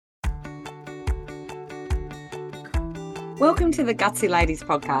Welcome to the Gutsy Ladies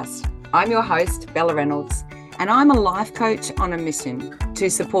podcast. I'm your host, Bella Reynolds, and I'm a life coach on a mission to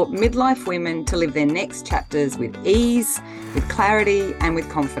support midlife women to live their next chapters with ease, with clarity, and with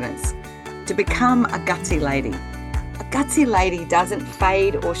confidence. To become a gutsy lady. A gutsy lady doesn't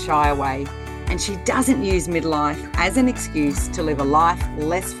fade or shy away, and she doesn't use midlife as an excuse to live a life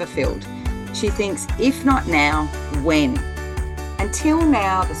less fulfilled. She thinks, if not now, when? Until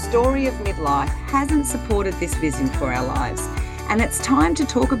now, the story of midlife hasn't supported this vision for our lives, and it's time to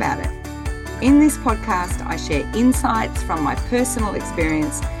talk about it. In this podcast, I share insights from my personal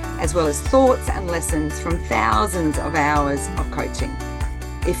experience, as well as thoughts and lessons from thousands of hours of coaching.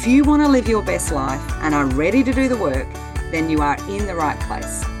 If you want to live your best life and are ready to do the work, then you are in the right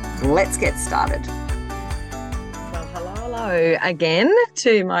place. Let's get started. Well, hello again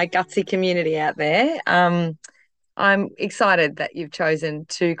to my gutsy community out there. I'm excited that you've chosen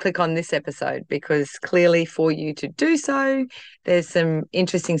to click on this episode because clearly for you to do so, there's some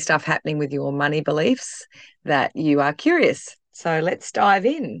interesting stuff happening with your money beliefs that you are curious. So let's dive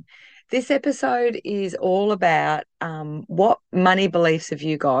in. This episode is all about what money beliefs have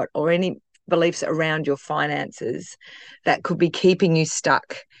you got, or any beliefs around your finances that could be keeping you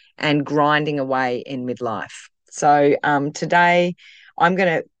stuck and grinding away in midlife. So today I'm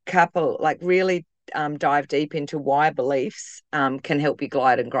going to really dive deep into why beliefs can help you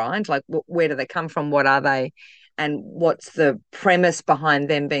glide and grind. Like, where do they come from? What are they? And what's the premise behind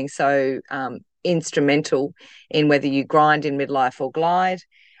them being so instrumental in whether you grind in midlife or glide?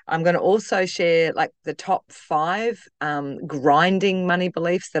 I'm going to also share like the top 5 grinding money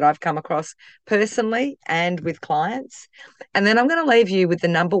beliefs that I've come across personally and with clients. And then I'm going to leave you with the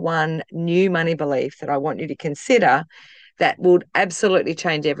number 1 new money belief that I want you to consider that would absolutely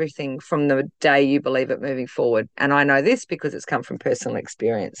change everything from the day you believe it moving forward. And I know this because it's come from personal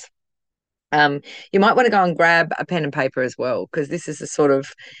experience. You might want to go and grab a pen and paper as well, because this is a sort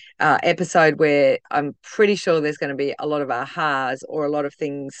of episode where I'm pretty sure there's going to be a lot of ahas or a lot of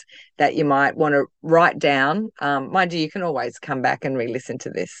things that you might want to write down. Mind you, you can always come back and re-listen to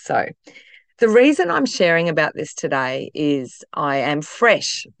this. So the reason I'm sharing about this today is I am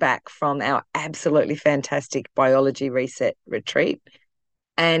fresh back from our absolutely fantastic biology reset retreat,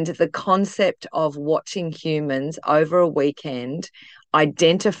 and the concept of watching humans over a weekend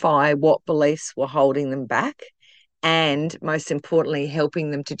identify what beliefs were holding them back, and most importantly,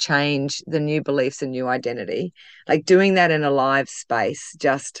 helping them to change the new beliefs and new identity. Like, doing that in a live space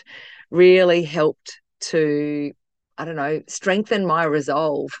just really helped to, strengthen my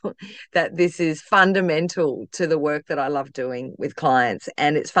resolve that this is fundamental to the work that I love doing with clients,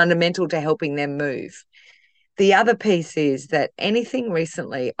 and it's fundamental to helping them move. The other piece is that anything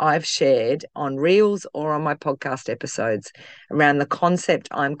recently I've shared on Reels or on my podcast episodes around the concept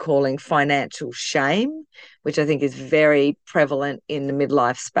I'm calling financial shame, which I think is very prevalent in the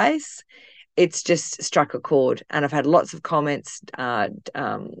midlife space, it's just struck a chord. And I've had lots of comments,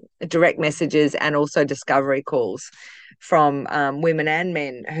 direct messages, and also discovery calls from women and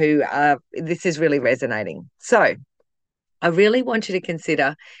men who this is really resonating. So I really want you to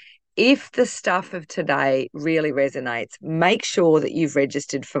consider, if the stuff of today really resonates, make sure that you've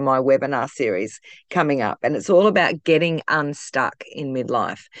registered for my webinar series coming up. And it's all about getting unstuck in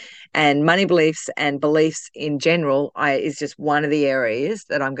midlife. And money beliefs and beliefs in general is just one of the areas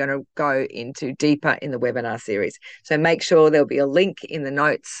that I'm going to go into deeper in the webinar series. So make sure there'll be a link in the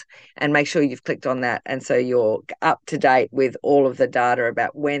notes, and make sure you've clicked on that. And so you're up to date with all of the data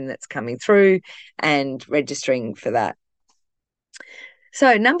about when that's coming through and registering for that.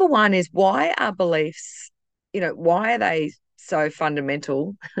 So number 1 is, why are beliefs, why are they so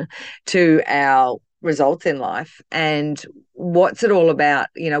fundamental to our results in life, and what's it all about?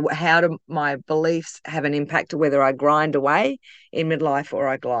 How do my beliefs have an impact to whether I grind away in midlife or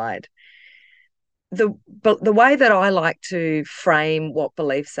I glide? The way that I like to frame what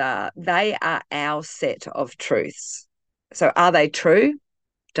beliefs are, they are our set of truths. So are they true?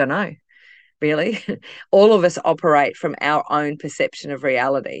 Don't know. Really. All of us operate from our own perception of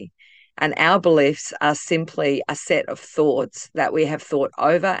reality, and our beliefs are simply a set of thoughts that we have thought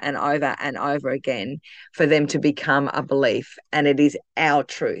over and over and over again for them to become a belief, and it is our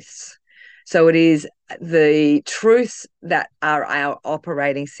truths. So it is the truths that are our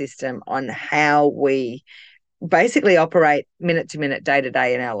operating system on how we basically operate minute to minute, day to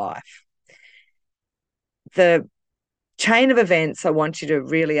day in our life. The chain of events I want you to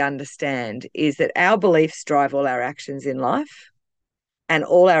really understand is that our beliefs drive all our actions in life, and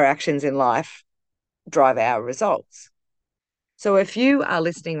all our actions in life drive our results. So if you are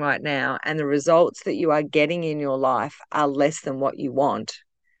listening right now and the results that you are getting in your life are less than what you want,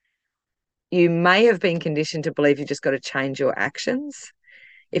 you may have been conditioned to believe you just got to change your actions.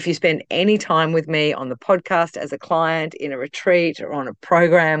 If you spend any time with me on the podcast as a client, in a retreat, or on a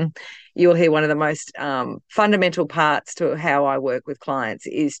program, you'll hear one of the most fundamental parts to how I work with clients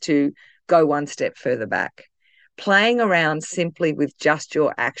is to go one step further back. Playing around simply with just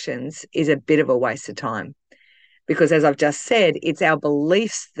your actions is a bit of a waste of time because, as I've just said, it's our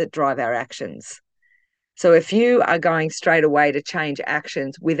beliefs that drive our actions. So if you are going straight away to change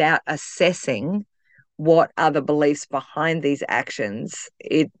actions without assessing what are the beliefs behind these actions,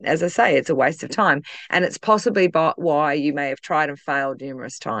 as I say, it's a waste of time. And it's possibly why you may have tried and failed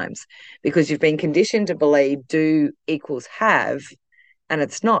numerous times, because you've been conditioned to believe do equals have, and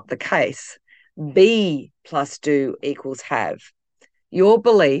it's not the case. Be plus do equals have. Your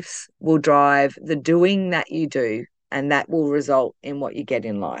beliefs will drive the doing that you do, and that will result in what you get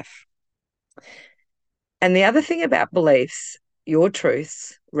in life. And the other thing about beliefs, your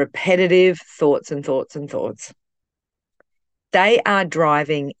truths, repetitive thoughts and thoughts and thoughts, they are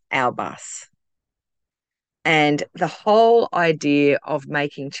driving our bus. And the whole idea of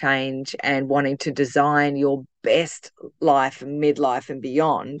making change and wanting to design your best life, midlife and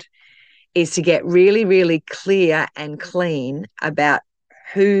beyond, is to get really, really clear and clean about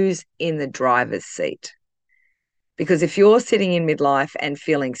who's in the driver's seat. Because if you're sitting in midlife and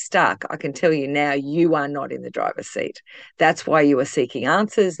feeling stuck, I can tell you now, you are not in the driver's seat. That's why you are seeking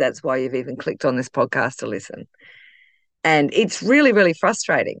answers. That's why you've even clicked on this podcast to listen. And it's really, really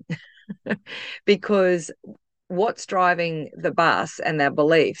frustrating because what's driving the bus and our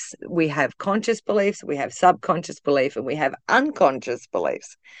beliefs, we have conscious beliefs, we have subconscious belief, and we have unconscious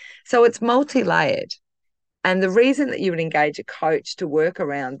beliefs. So it's multi-layered. And the reason that you would engage a coach to work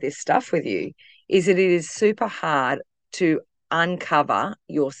around this stuff with you is that it is super hard to uncover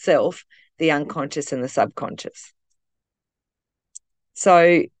yourself, the unconscious and the subconscious.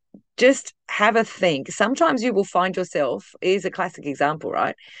 So just have a think. Sometimes you will find yourself, here's a classic example,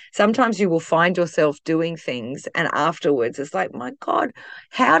 right? Sometimes you will find yourself doing things and afterwards it's like, my God,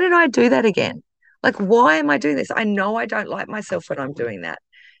 how did I do that again? Like, why am I doing this? I know I don't like myself when I'm doing that.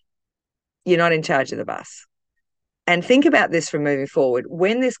 You're not in charge of the bus. And think about this from moving forward.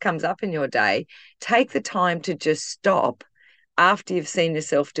 When this comes up in your day, take the time to just stop after you've seen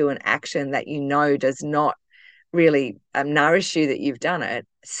yourself do an action that you know does not really nourish you, that you've done it.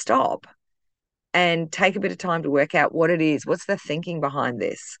 Stop and take a bit of time to work out what it is. What's the thinking behind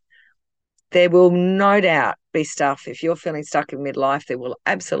this? There will no doubt be stuff. If you're feeling stuck in midlife, there will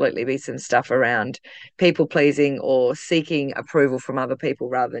absolutely be some stuff around people pleasing or seeking approval from other people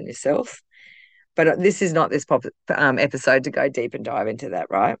rather than yourself. But this is not this episode to go deep and dive into that,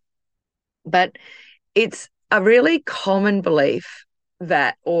 right? But it's a really common belief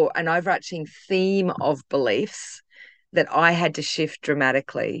that, or an overarching theme of beliefs that I had to shift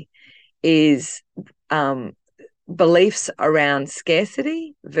dramatically is beliefs around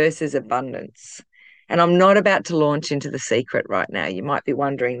scarcity versus abundance. And I'm not about to launch into the secret right now. You might be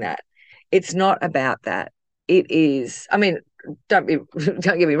wondering that. It's not about that. It is, I mean, don't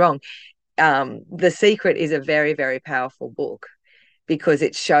get me wrong. The Secret is a very, very powerful book because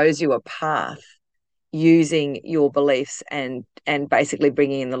it shows you a path using your beliefs and basically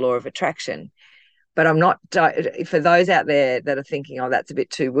bringing in the law of attraction. But I'm not, for those out there that are thinking, oh, that's a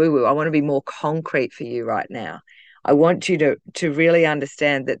bit too woo-woo, I want to be more concrete for you right now. I want you to really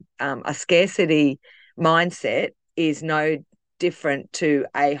understand that a scarcity mindset is no different to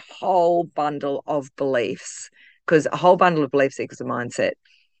a whole bundle of beliefs, because a whole bundle of beliefs equals a mindset.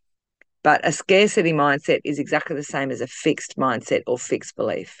 But a scarcity mindset is exactly the same as a fixed mindset or fixed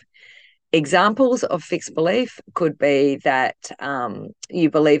belief. Examples of fixed belief could be that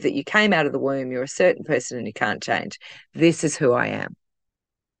you believe that you came out of the womb, you're a certain person and you can't change. This is who I am.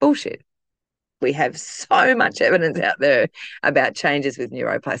 Bullshit. We have so much evidence out there about changes with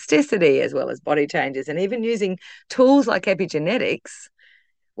neuroplasticity as well as body changes, and even using tools like epigenetics,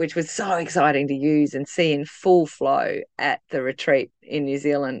 which was so exciting to use and see in full flow at the retreat in New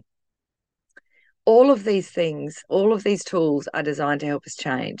Zealand. All of these things, all of these tools are designed to help us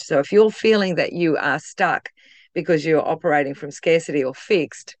change. So if you're feeling that you are stuck because you're operating from scarcity or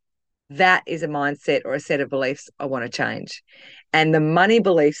fixed, that is a mindset or a set of beliefs I want to change. And the money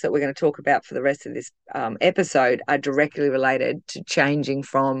beliefs that we're going to talk about for the rest of this episode are directly related to changing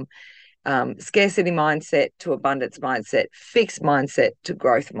from scarcity mindset to abundance mindset, fixed mindset to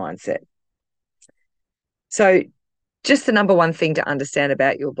growth mindset. So just the number one thing to understand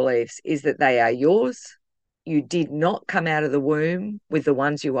about your beliefs is that they are yours. You did not come out of the womb with the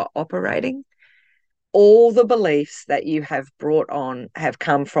ones you are operating. All the beliefs that you have brought on have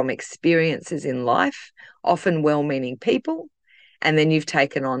come from experiences in life, often well-meaning people, and then you've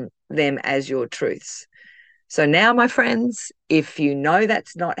taken on them as your truths. So now, my friends, if you know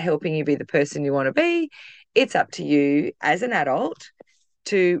that's not helping you be the person you want to be, it's up to you as an adult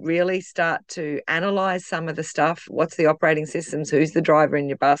to really start to analyze some of the stuff. What's the operating systems? Who's the driver in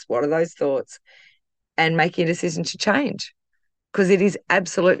your bus? What are those thoughts? And making a decision to change, because it is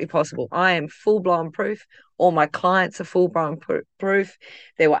absolutely possible. I am full-blown proof. All my clients are full-blown proof.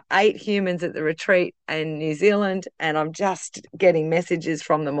 There were 8 humans at the retreat in New Zealand, and I'm just getting messages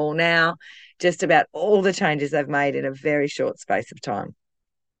from them all now, just about all the changes they've made in a very short space of time.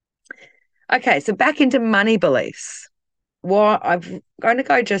 Okay, so back into money beliefs. Well, I'm going to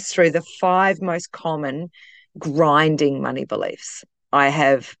go just through the 5 most common grinding money beliefs. I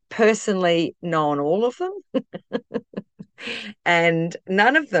have personally known all of them, and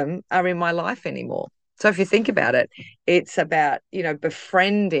none of them are in my life anymore. So if you think about it, it's about,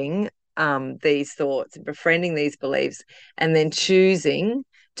 befriending these thoughts, befriending these beliefs, and then choosing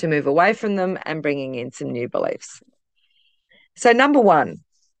to move away from them and bringing in some new beliefs. So number 1,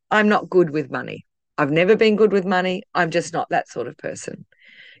 I'm not good with money. I've never been good with money. I'm just not that sort of person.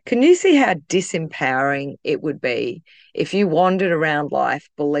 Can you see how disempowering it would be if you wandered around life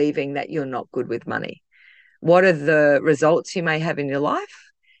believing that you're not good with money? What are the results you may have in your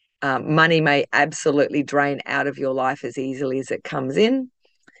life? Money may absolutely drain out of your life as easily as it comes in.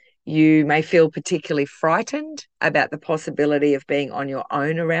 You may feel particularly frightened about the possibility of being on your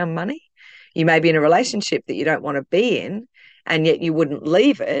own around money. You may be in a relationship that you don't want to be in, and yet you wouldn't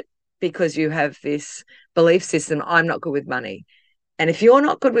leave it because you have this belief system, I'm not good with money. And if you're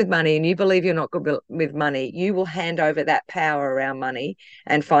not good with money and you believe you're not good with money, you will hand over that power around money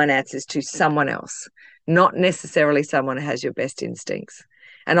and finances to someone else, not necessarily someone who has your best instincts.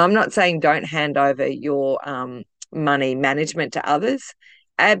 And I'm not saying don't hand over your money management to others.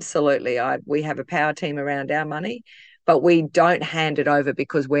 Absolutely. We have a power team around our money, but we don't hand it over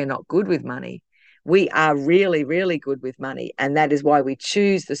because we're not good with money. We are really, really good with money. And that is why we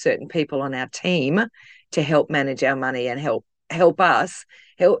choose the certain people on our team to help manage our money and help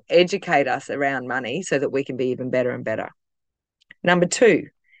educate us around money so that we can be even better and better. Number 2,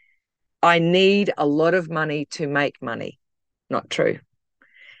 I need a lot of money to make money. Not true.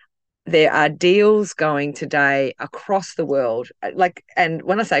 There are deals going today across the world, and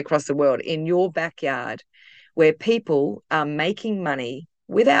when I say across the world, in your backyard, where people are making money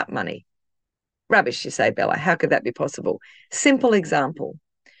without money. Rubbish, you say, Bella. How could that be possible? Simple example.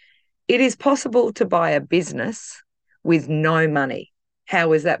 It is possible to buy a business with no money.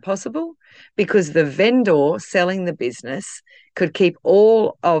 How is that possible? Because the vendor selling the business could keep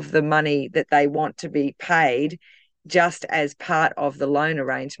all of the money that they want to be paid just as part of the loan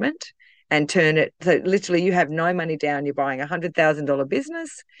arrangement and turn it, so literally you have no money down, you're buying a $100,000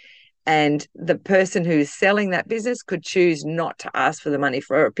 business, and the person who's selling that business could choose not to ask for the money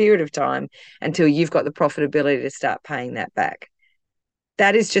for a period of time until you've got the profitability to start paying that back.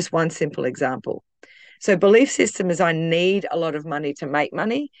 That is just one simple example. So belief system is I need a lot of money to make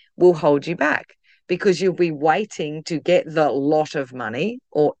money will hold you back because you'll be waiting to get the lot of money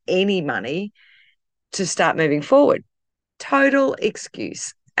or any money to start moving forward. Total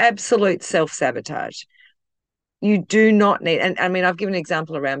excuse, absolute self-sabotage. You do not need, and I mean, I've given an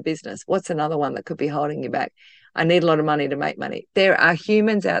example around business. What's another one that could be holding you back? I need a lot of money to make money. There are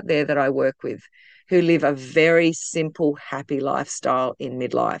humans out there that I work with who live a very simple, happy lifestyle in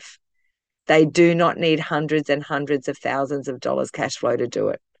midlife. They do not need hundreds and hundreds of thousands of dollars cash flow to do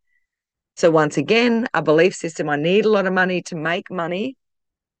it. So once again, a belief system, I need a lot of money to make money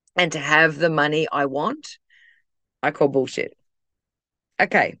and to have the money I want, I call bullshit.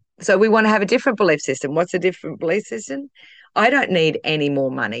 Okay, so we want to have a different belief system. What's a different belief system? I don't need any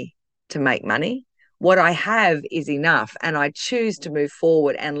more money to make money. What I have is enough, and I choose to move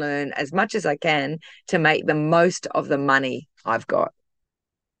forward and learn as much as I can to make the most of the money I've got.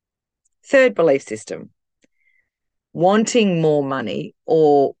 Third belief system, wanting more money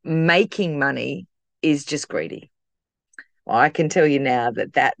or making money is just greedy. Well, I can tell you now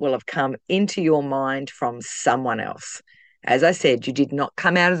that that will have come into your mind from someone else. As I said, you did not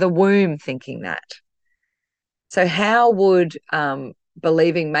come out of the womb thinking that. So how would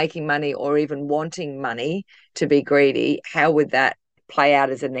believing making money or even wanting money to be greedy, how would that play out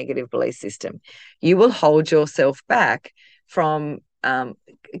as a negative belief system? You will hold yourself back from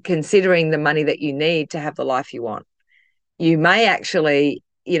considering the money that you need to have the life you want. You may actually,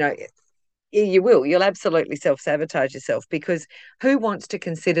 you'll absolutely self-sabotage yourself, because who wants to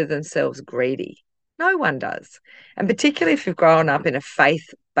consider themselves greedy? No one does. And particularly if you've grown up in a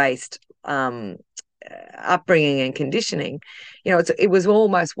faith-based upbringing and conditioning, it was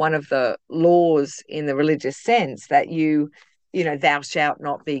almost one of the laws in the religious sense that you thou shalt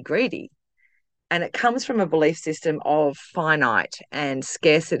not be greedy. And it comes from a belief system of finite and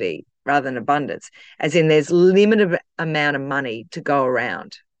scarcity rather than abundance, as in there's limited amount of money to go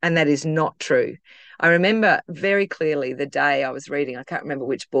around. And that is not true. I remember very clearly the day I was reading, I can't remember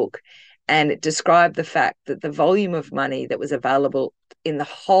which book, and it described the fact that the volume of money that was available in the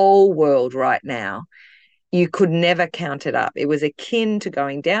whole world right now, you could never count it up. It was akin to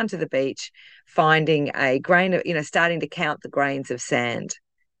going down to the beach, finding a grain of, starting to count the grains of sand.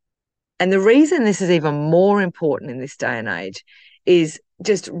 And the reason this is even more important in this day and age is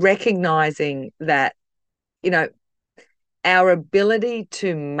just recognizing that, you know, our ability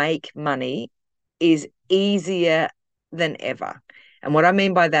to make money is easier than ever. And what I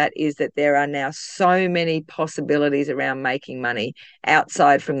mean by that is that there are now so many possibilities around making money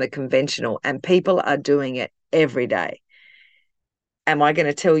outside from the conventional, and people are doing it every day. Am I going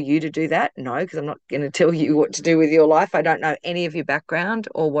to tell you to do that? No, because I'm not going to tell you what to do with your life. I don't know any of your background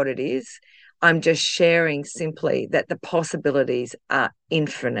or what it is. I'm just sharing simply that the possibilities are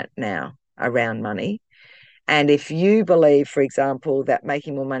infinite now around money. And if you believe, for example, that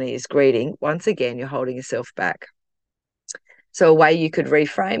making more money is greedy, once again, you're holding yourself back. So a way you could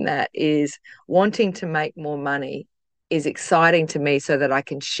reframe that is wanting to make more money is exciting to me so that I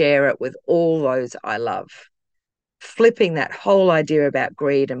can share it with all those I love. Flipping that whole idea about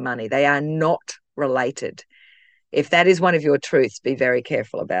greed and money. They are not related. If that is one of your truths, be very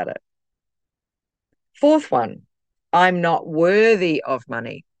careful about it. Fourth one, I'm not worthy of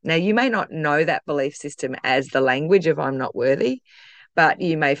money. Now, you may not know that belief system as the language of I'm not worthy, but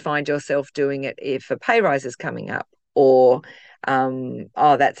you may find yourself doing it if a pay rise is coming up, or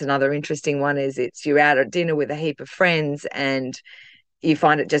that's another interesting one, is it's you're out at dinner with a heap of friends and you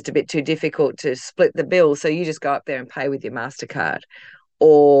find it just a bit too difficult to split the bill, so you just go up there and pay with your MasterCard.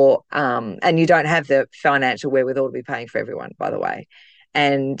 Or and you don't have the financial wherewithal to be paying for everyone, by the way.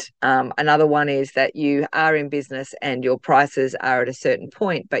 And another one is that you are in business and your prices are at a certain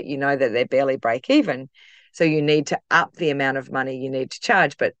point, but you know that they're barely break even. So you need to up the amount of money you need to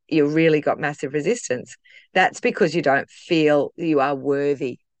charge, but you really got massive resistance. That's because you don't feel you are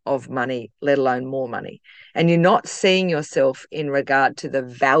worthy of money, let alone more money. And you're not seeing yourself in regard to the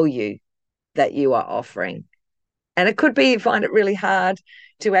value that you are offering. And it could be you find it really hard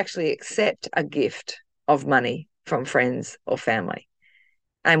to actually accept a gift of money from friends or family.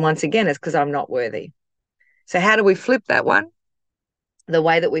 And once again, it's because I'm not worthy. So how do we flip that one? The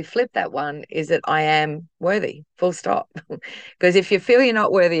way that we flip that one is that I am worthy, full stop. Because if you feel you're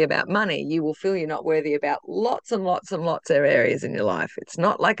not worthy about money, you will feel you're not worthy about lots and lots and lots of areas in your life. It's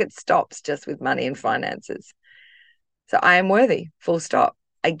not like it stops just with money and finances. So I am worthy, full stop.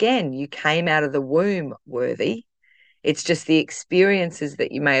 Again, you came out of the womb worthy. It's just the experiences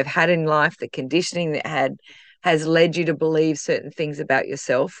that you may have had in life, the conditioning that has led you to believe certain things about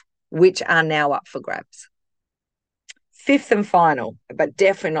yourself, which are now up for grabs. Fifth and final, but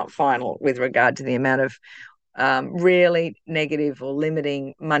definitely not final with regard to the amount of really negative or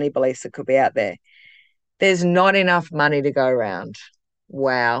limiting money beliefs that could be out there. There's not enough money to go around.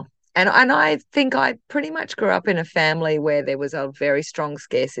 Wow. And I think I pretty much grew up in a family where there was a very strong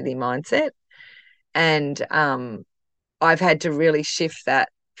scarcity mindset. And I've had to really shift that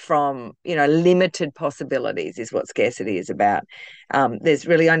from, limited possibilities is what scarcity is about. There's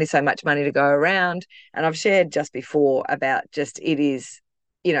really only so much money to go around. And I've shared just before about just it is,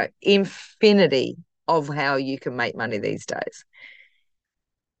 infinity of how you can make money these days.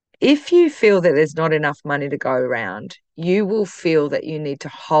 If you feel that there's not enough money to go around, you will feel that you need to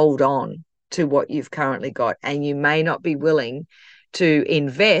hold on to what you've currently got, and you may not be willing to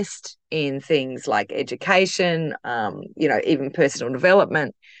invest in things like education, even personal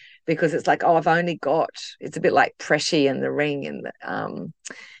development, because it's like, oh, I've only got. It's a bit like Preshy and the ring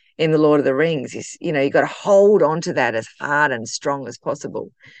in the Lord of the Rings. You've got to hold on to that as hard and strong as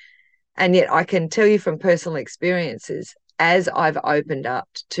possible. And yet, I can tell you from personal experiences, as I've opened up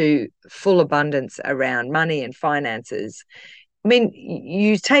to full abundance around money and finances, I mean,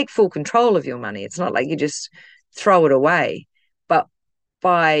 you take full control of your money. It's not like you just throw it away. But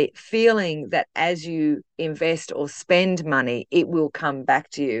by feeling that as you invest or spend money, it will come back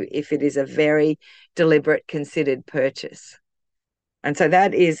to you if it is a very deliberate, considered purchase. And so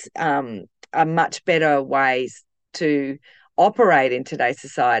that is a much better way to operate in today's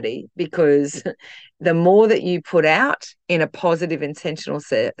society, because the more that you put out in a positive, intentional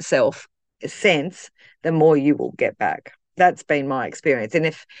self sense, the more you will get back. That's been my experience.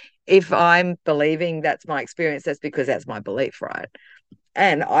 And if I'm believing that's my experience, that's because that's my belief, right?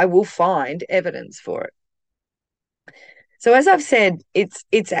 And I will find evidence for it. So as I've said,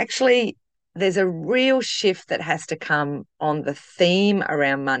 it's actually there's a real shift that has to come on the theme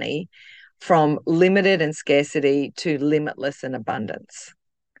around money from limited and scarcity to limitless and abundance.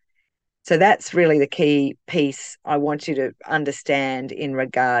 So that's really the key piece I want you to understand in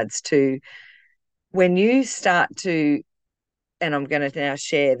regards to when you start to, and I'm going to now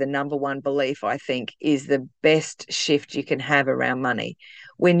share the number one belief I think is the best shift you can have around money.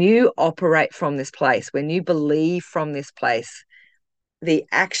 When you operate from this place, when you believe from this place, the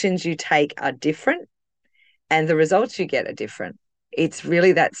actions you take are different and the results you get are different. It's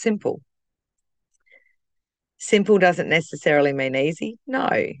really that simple. Simple doesn't necessarily mean easy. No,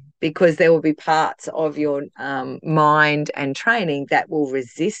 because there will be parts of your mind and training that will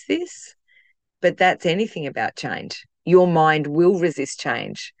resist this. But that's anything about change. Your mind will resist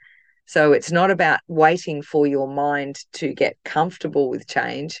change. So it's not about waiting for your mind to get comfortable with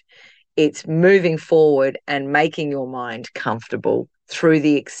change. It's moving forward and making your mind comfortable through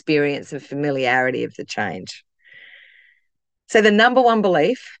the experience and familiarity of the change. So the number one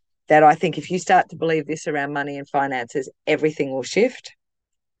belief that I think if you start to believe this around money and finances, everything will shift,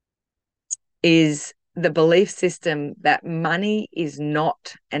 is the belief system that money is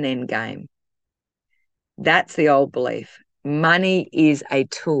not an end game. That's the old belief. Money is a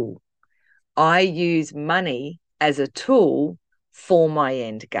tool. I use money as a tool for my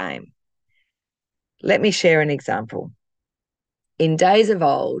end game. Let me share an example. In days of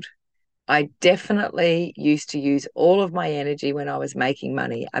old, I definitely used to use all of my energy when I was making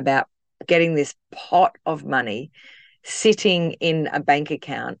money about getting this pot of money sitting in a bank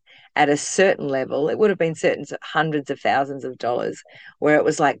account at a certain level. It would have been certain hundreds of thousands of dollars, where it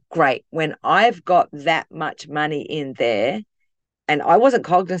was like, great, when I've got that much money in there, and I wasn't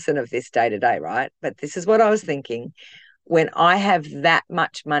cognizant of this day to day, right? But this is what I was thinking. When I have that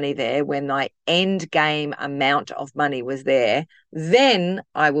much money there, when my end game amount of money was there, then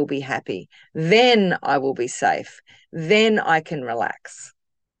I will be happy. Then I will be safe. Then I can relax.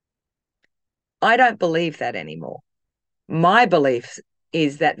 I don't believe that anymore. My belief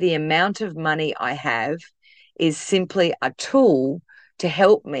is that the amount of money I have is simply a tool to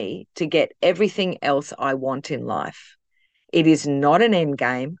help me to get everything else I want in life. It is not an end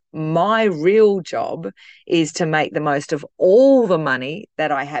game. My real job is to make the most of all the money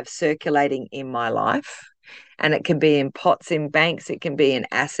that I have circulating in my life. And it can be in pots in banks. It can be in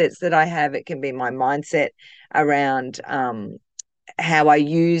assets that I have. It can be my mindset around how I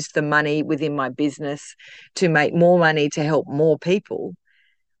use the money within my business to make more money to help more people.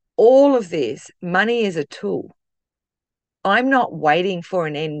 All of this, money is a tool. I'm not waiting for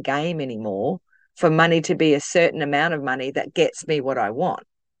an end game anymore for money to be a certain amount of money that gets me what I want.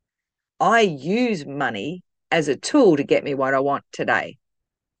 I use money as a tool to get me what I want today.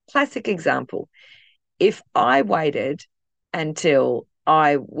 Classic example. If I waited until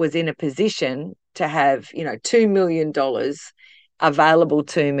I was in a position to have, $2 million available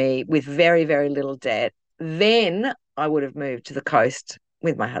to me with very, very little debt, then I would have moved to the coast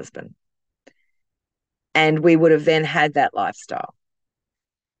with my husband. And we would have then had that lifestyle.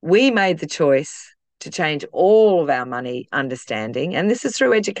 We made the choice to change all of our money understanding, and this is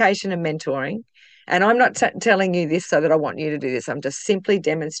through education and mentoring. And I'm not telling you this so that I want you to do this. I'm just simply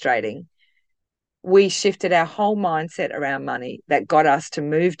demonstrating. We shifted our whole mindset around money that got us to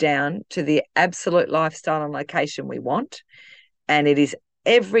move down to the absolute lifestyle and location we want. And it is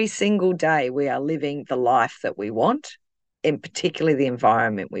every single day we are living the life that we want, in particularly the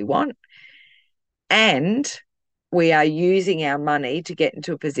environment we want. And we are using our money to get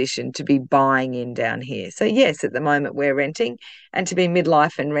into a position to be buying in down here. So yes, at the moment we're renting, and to be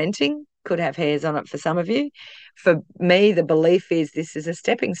midlife and renting could have hairs on it for some of you. For me, the belief is this is a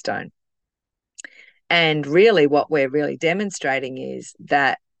stepping stone. And really what we're really demonstrating is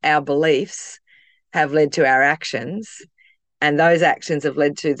that our beliefs have led to our actions, and those actions have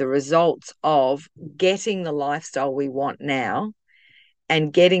led to the results of getting the lifestyle we want now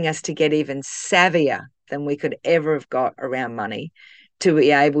and getting us to get even savvier than we could ever have got around money to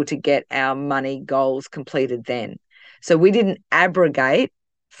be able to get our money goals completed then. So we didn't abrogate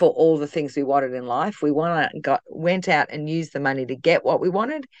for all the things we wanted in life. We went out and used the money to get what we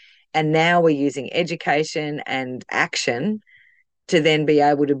wanted. And now we're using education and action to then be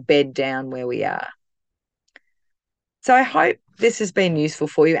able to bed down where we are. So I hope this has been useful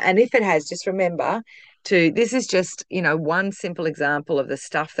for you. And if it has, just remember this is just, one simple example of the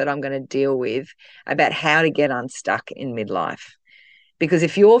stuff that I'm going to deal with about how to get unstuck in midlife. Because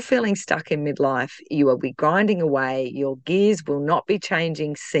if you're feeling stuck in midlife, you will be grinding away, your gears will not be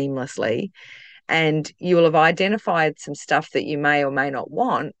changing seamlessly, and you will have identified some stuff that you may or may not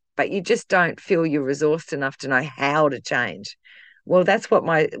want, but you just don't feel you're resourced enough to know how to change. Well, that's what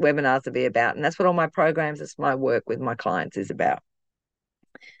my webinars will be about. And that's what all my programs, that's my work with my clients is about.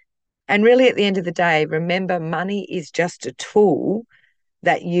 And really, at the end of the day, remember, money is just a tool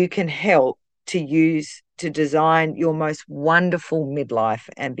that you can help to use to design your most wonderful midlife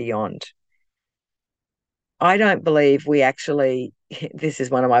and beyond. I don't believe we actually, this is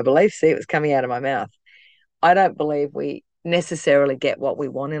one of my beliefs, see, it was coming out of my mouth. I don't believe we necessarily get what we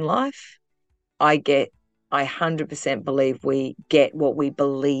want in life. I 100% believe we get what we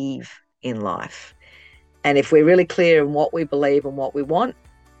believe in life. And if we're really clear in what we believe and what we want,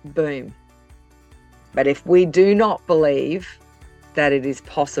 boom. But if we do not believe that it is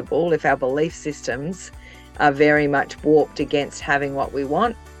possible, if our belief systems are very much warped against having what we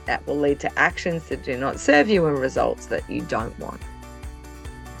want, that will lead to actions that do not serve you and results that you don't want.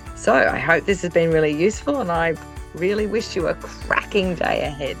 So I hope this has been really useful, and I really wish you a cracking day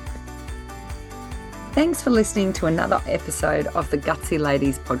ahead. Thanks for listening to another episode of the Gutsy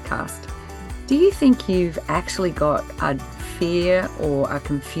Ladies podcast. Do you think you've actually got a fear or a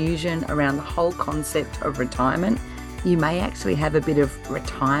confusion around the whole concept of retirement? You may actually have a bit of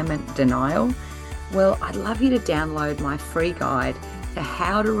retirement denial. Well, I'd love you to download my free guide to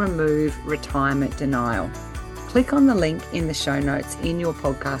how to remove retirement denial. Click on the link in the show notes in your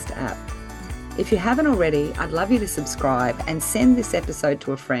podcast app. If you haven't already, I'd love you to subscribe and send this episode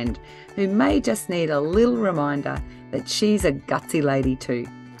to a friend who may just need a little reminder that she's a gutsy lady too.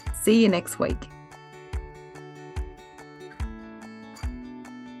 See you next week.